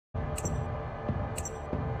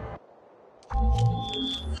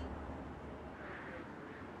Front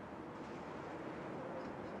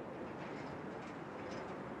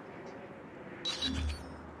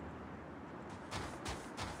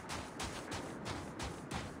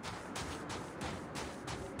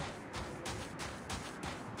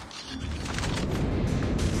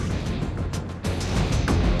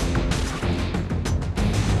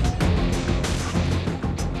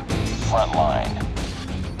line.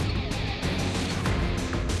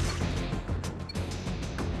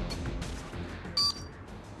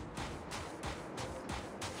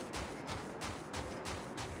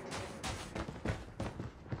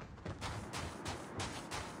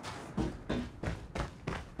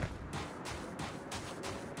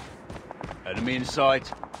 Enemy in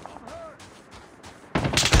sight.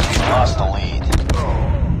 Lost the lead.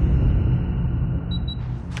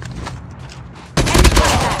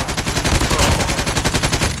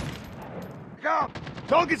 Go!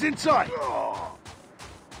 Target's in sight.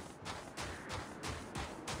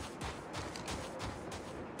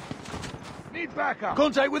 Need backup.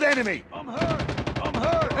 Contact with enemy. I'm hurt. I'm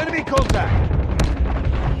hurt. Enemy contact.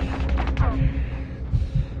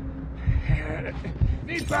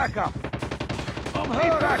 Need backup. I'm hurt.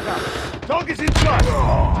 Need backup. Target's in sight.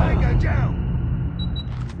 Tango down.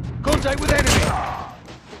 Contact with enemy.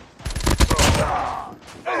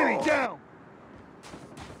 Enemy down.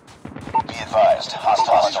 Be advised,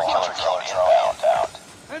 hostile killer drone inbound.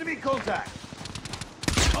 Enemy contact.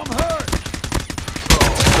 I'm hurt.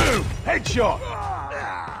 Boom. Headshot.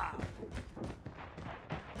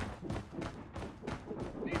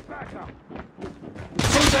 Need backup.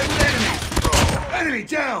 Contact with enemy. Enemy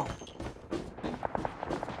down.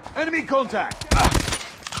 Enemy contact.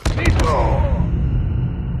 Need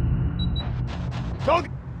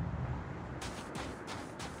target.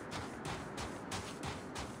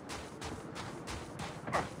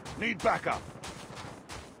 Need backup.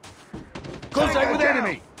 Contact with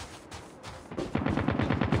enemy.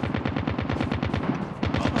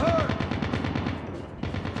 I'm hurt.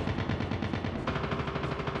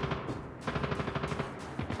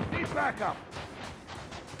 Need backup.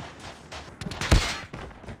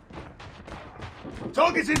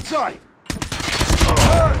 Target's in sight. I'm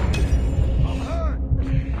hurt. I'm hurt.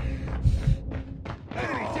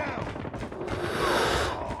 Enemy down.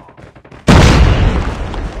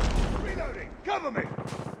 Reloading. Cover me.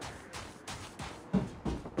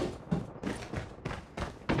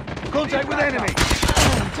 Contact with enemy.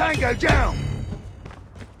 Tango down.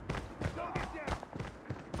 Target down.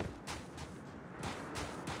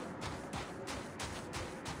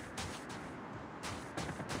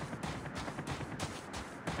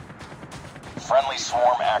 Friendly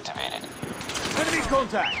swarm activated. Enemy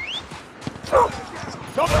contact.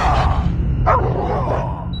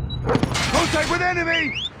 Contact with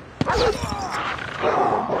enemy.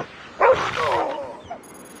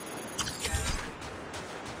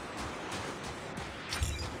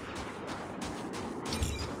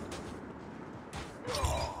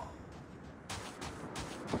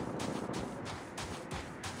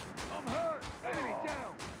 I'm hurt. Enemy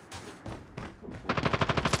down.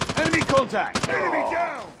 Enemy contact. Enemy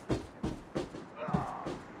down.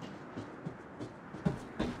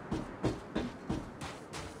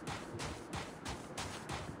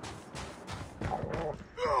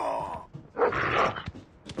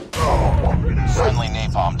 Friendly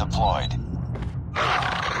napalm deployed.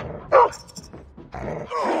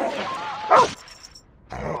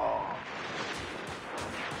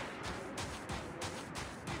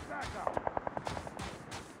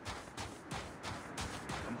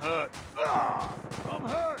 I'm hurt. I'm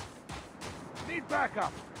hurt. Need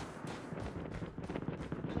backup.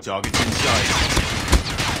 Target's in sight.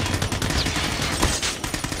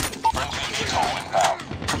 Friendly ATOL inbound.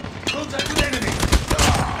 Contact with enemy.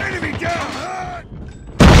 Enemy down. Hurt.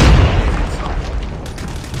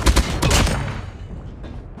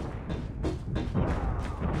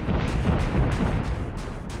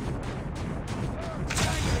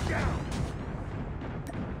 Tango down.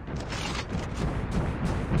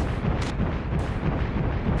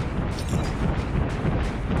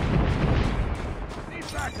 Need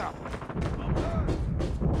backup. I'm hurt.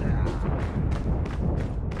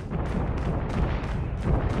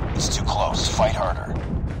 It's too close. Fight harder.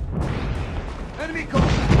 Enemy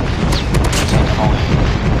contact. Taking the lead.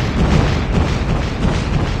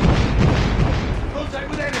 Contact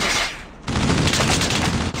with enemy.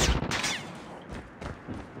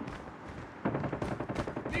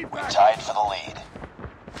 Need backup. Tied for the lead.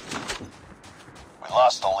 We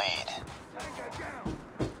lost the lead. Tango down.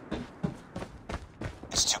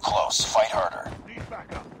 It's too close. Fight harder. Need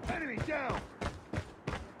backup. Enemy down.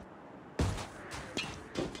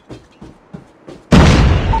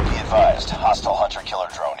 advised, hostile hunter-killer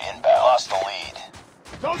drone inbound. Lost the lead.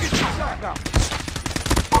 Target's in backup.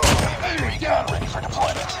 UAV recon ready for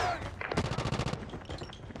deployment.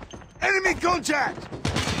 Enemy contact!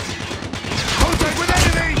 Contact with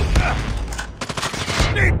enemy!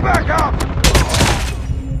 Need backup!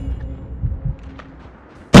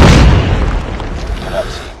 Good up,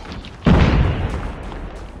 team.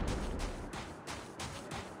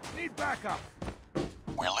 Need backup!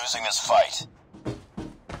 We're losing this fight.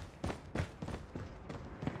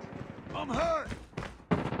 I'm hurt!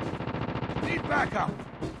 Need backup!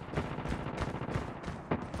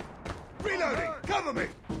 Reloading! Cover me!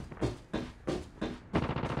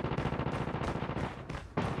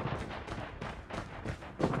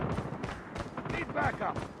 Need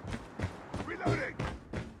backup! Reloading!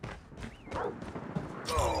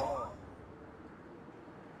 Oh.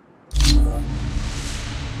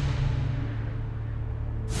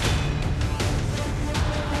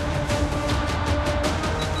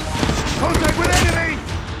 Contact with enemy!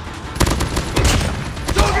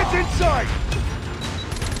 Target's in sight!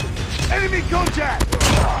 Enemy contact!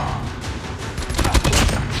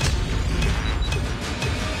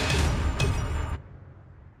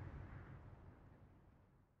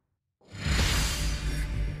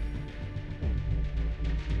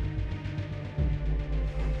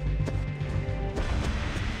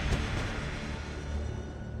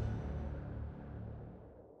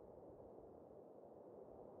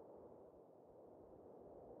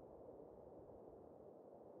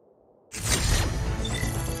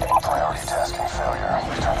 Priority tasking failure.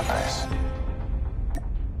 Return to base.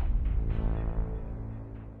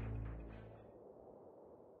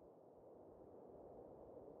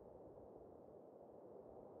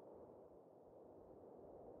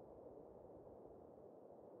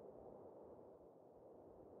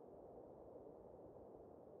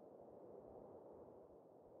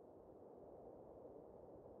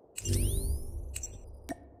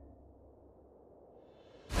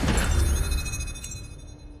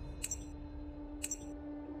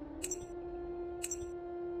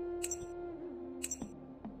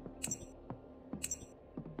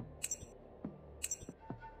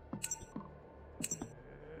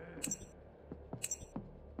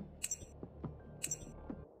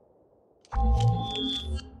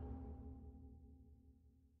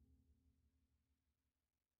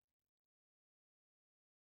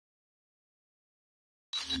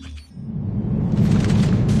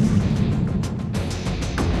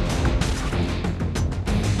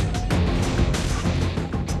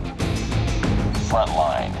 Front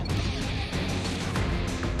line.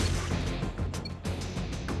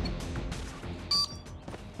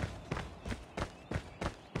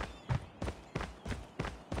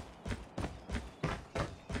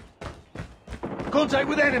 Contact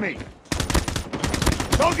with enemy!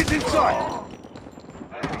 Target's in sight!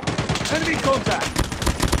 Enemy contact!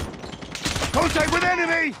 Contact with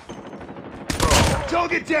enemy!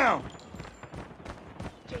 Target down!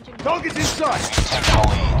 Target's in sight! Taking the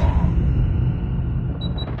lead.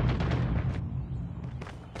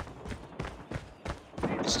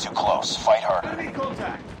 It's too close. Fight harder. Enemy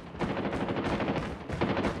contact!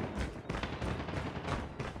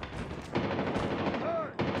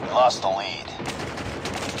 We lost the lead.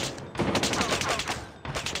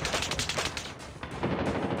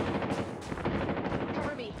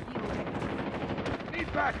 Cover me.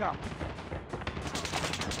 Need backup!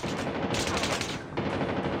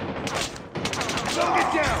 Target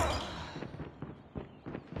down!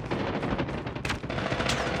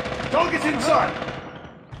 Target's in sight!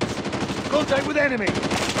 Contact with enemy!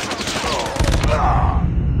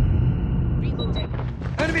 Reloading.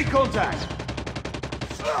 Enemy contact!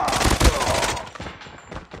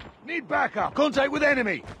 Need backup! Contact with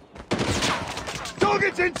enemy!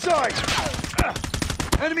 Target's in sight!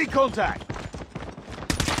 Enemy contact!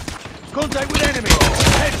 Contact with enemy!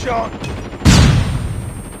 Headshot!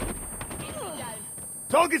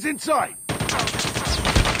 Target's in sight!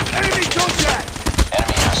 Enemy contact!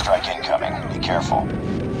 Enemy airstrike incoming. Be careful.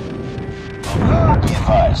 Be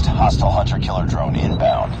advised, hostile hunter-killer drone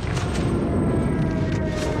inbound.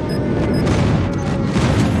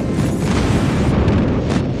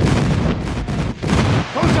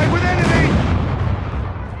 Contact with enemy!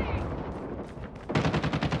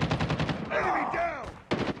 Enemy down!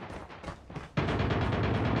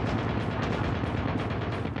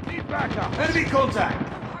 Need backup! Enemy contact!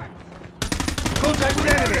 Contact with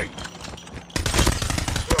enemy!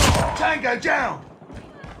 Tango down!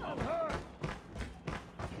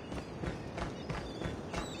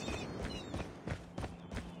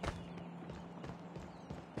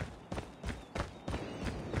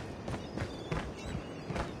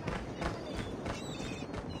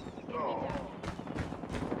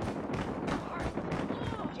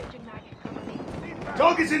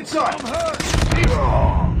 Target's inside. I'm hurt.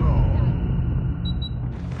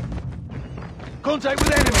 Contact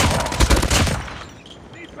with enemy.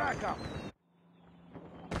 Need backup.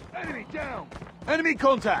 Enemy down. Enemy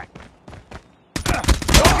contact.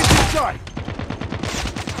 Target's inside.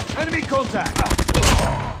 Enemy contact.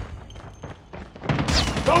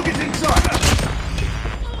 Target's inside.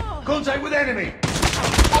 Contact with enemy.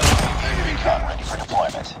 Recon ready for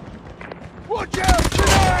deployment. Watch out!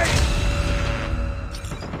 Grenade!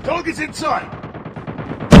 Target's inside.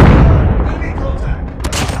 Enemy contact.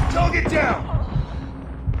 Target down.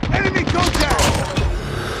 Enemy contact.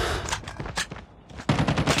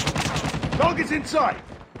 Target's inside.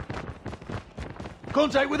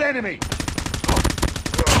 Contact with enemy.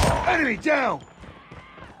 Enemy down.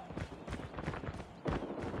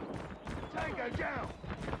 Tango down.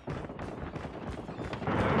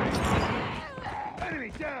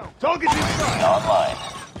 Enemy down. Target's inside. Online.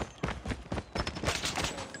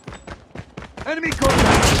 Enemy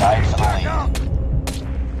contact. Tied for the Back lead. up.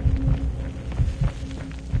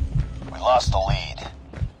 We lost the lead.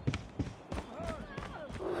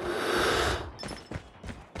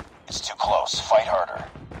 It's too close. Fight harder.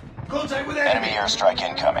 Contact with enemy. Enemy airstrike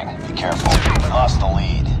incoming. Be careful. We lost the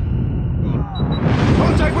lead.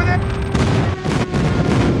 Contact with it.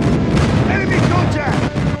 Enemy contact.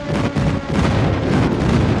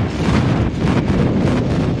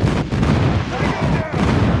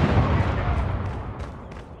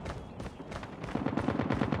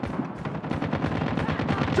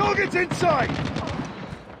 Target's inside.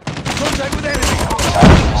 Contact with enemy.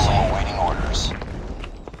 Tactical awaiting orders.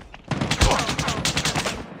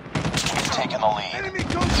 We've taken the lead. Enemy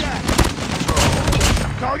contact.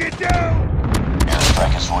 Target down.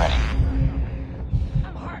 Airstrike is ready.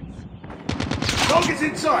 I'm hurt. Target's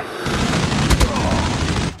inside.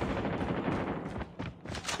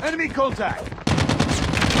 Enemy contact.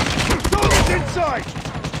 Target's inside.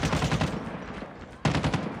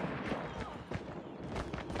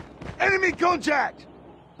 Enemy contact.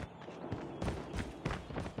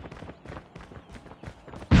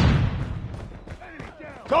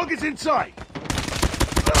 Target's inside.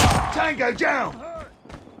 Tango down.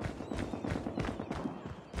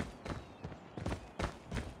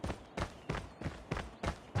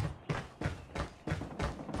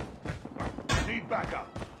 Need backup.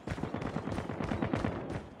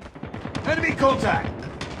 Enemy contact.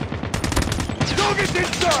 Target's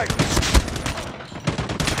inside.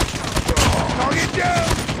 Target down.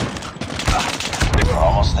 We're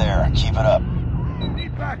almost there. Keep it up.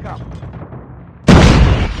 Need backup.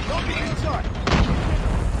 Target inside.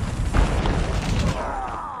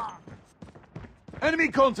 Enemy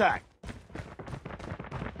contact.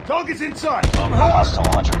 Target's inside. I'm hurt. Hostile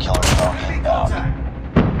hunter-killer drone Enemy inbound. contact.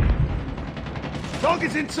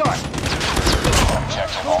 Target's inside.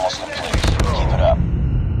 Objective almost complete. Keep it up.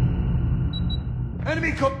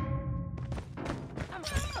 Enemy con.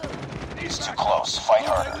 It's too close. Fight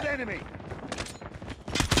Contact with harder. enemy.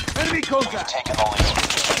 Enemy We've contact. taken the lead.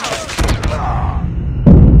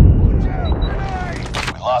 Watch out, grenade.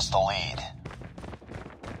 We lost the lead.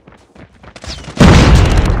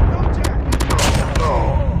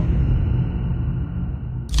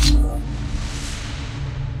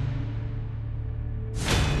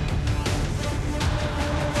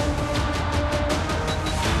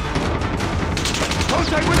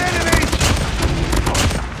 Contact with enemy!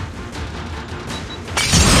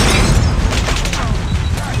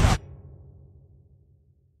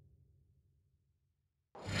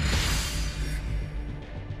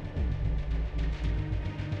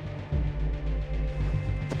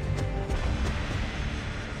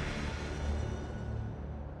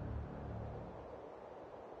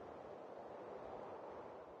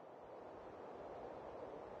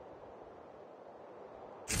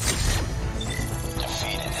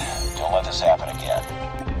 Defeated. Don't let this happen again.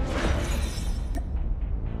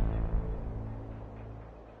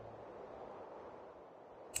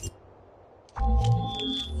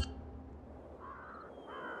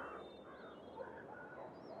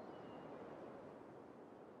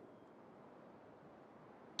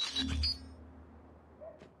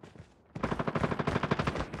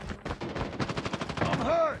 I'm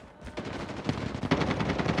hurt!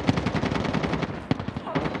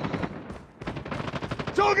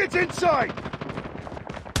 Target's inside!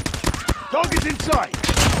 Target's inside!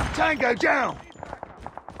 Tango down!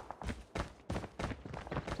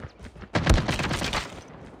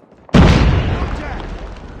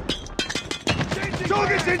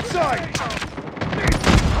 Target's inside!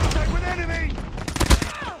 Contact with enemy!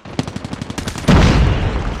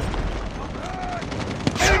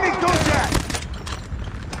 Enemy contact!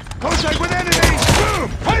 Contact with enemy! Boom!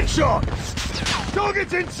 shot!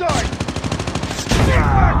 Target's inside! Need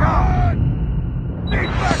back up! Need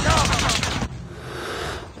back up!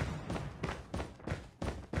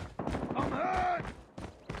 I'm hurt!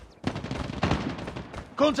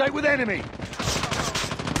 Contact with enemy!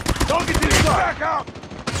 Target's inside! Back up!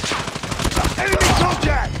 Enemy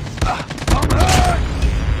contact! I'm hurt!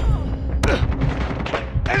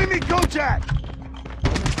 Enemy contact!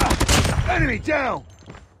 Enemy down!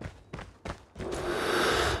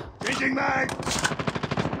 Changing mag!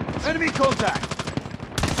 Enemy contact!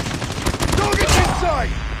 Target's inside!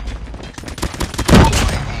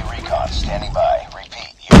 UAV recon standing by.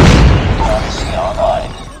 Repeat. UAV recon is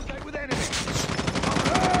online. Contact with enemy!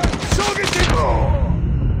 Target's in!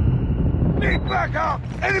 Need back up!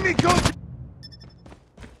 Enemy contact!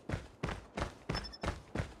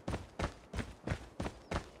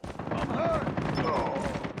 I'm hurt!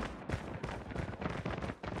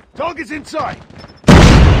 Target's inside!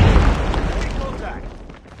 Enemy contact!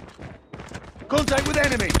 Contact with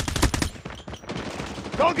enemy!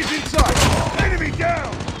 Target's inside! Enemy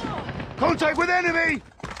down! Contact with enemy!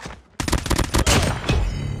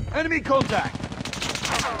 Enemy contact!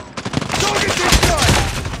 Target's inside!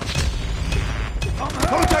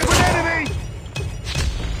 Contact with enemy!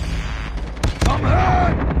 I'm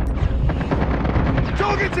hurt!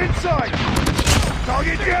 Target's inside!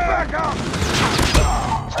 Target back up!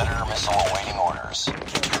 Predator missile awaiting orders.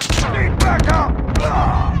 Need back up!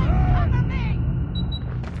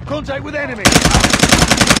 Contact with enemy!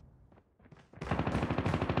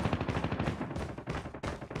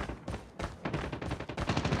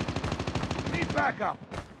 Need backup!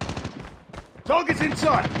 Target's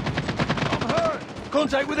inside! I'm hurt!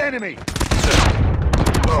 Contact with enemy!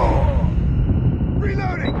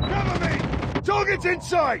 Reloading! Cover me! Target's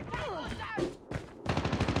inside!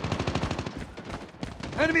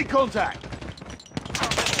 Enemy contact!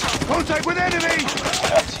 Contact with enemy!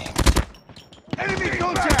 That team. Enemy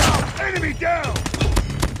contact! Enemy down!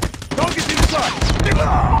 Target's inside!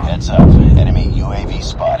 Heads up. Enemy UAV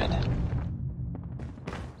spotted.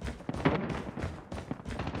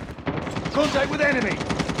 Contact with enemy!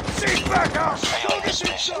 Need back up! Failing Target's this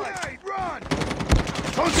mission. inside! Run!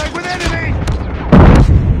 Contact with enemy!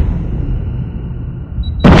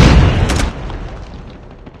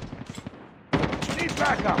 Need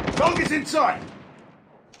back up! Target's inside!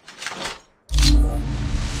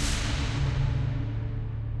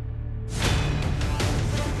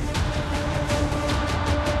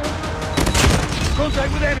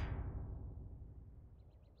 Contact with enemy!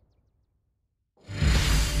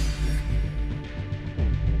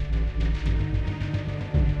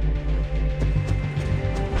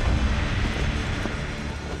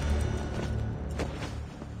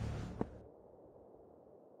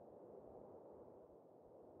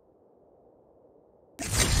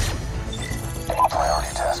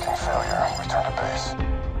 Priority tasking failure. Return to base.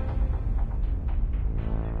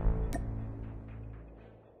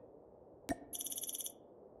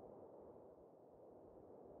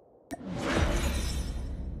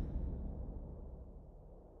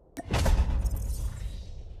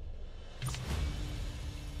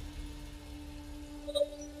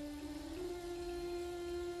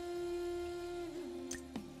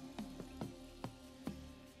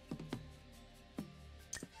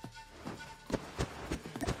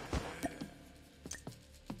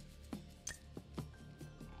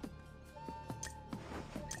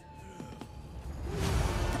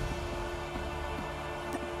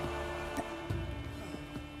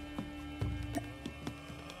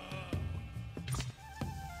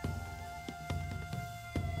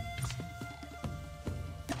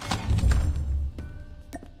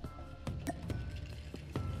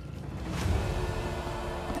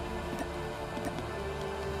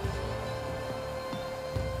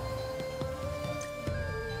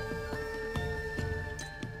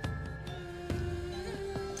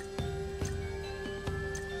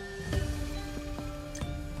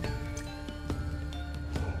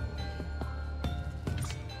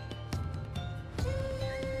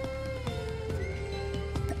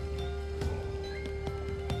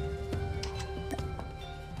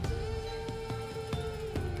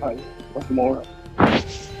 Hi, what's more?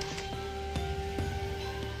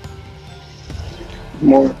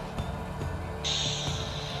 More.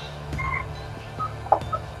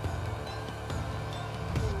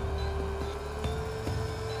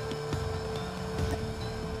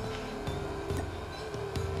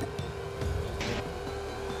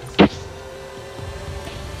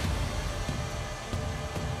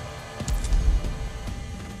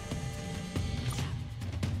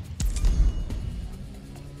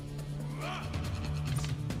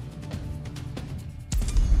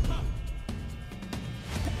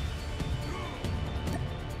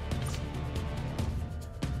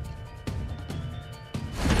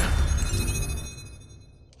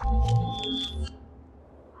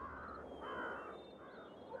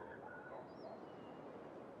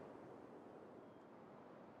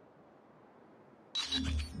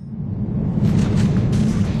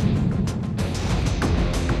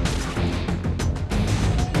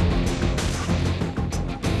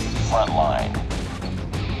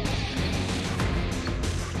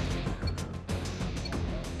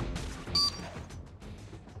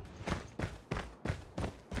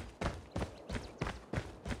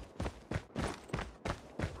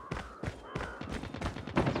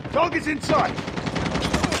 Target's in sight.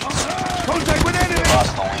 Contact with enemy.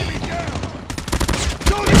 Lost the lead.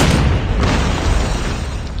 Target.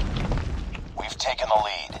 We've taken the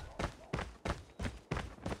lead.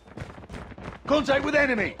 Contact with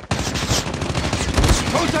enemy.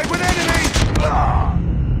 Contact with enemy.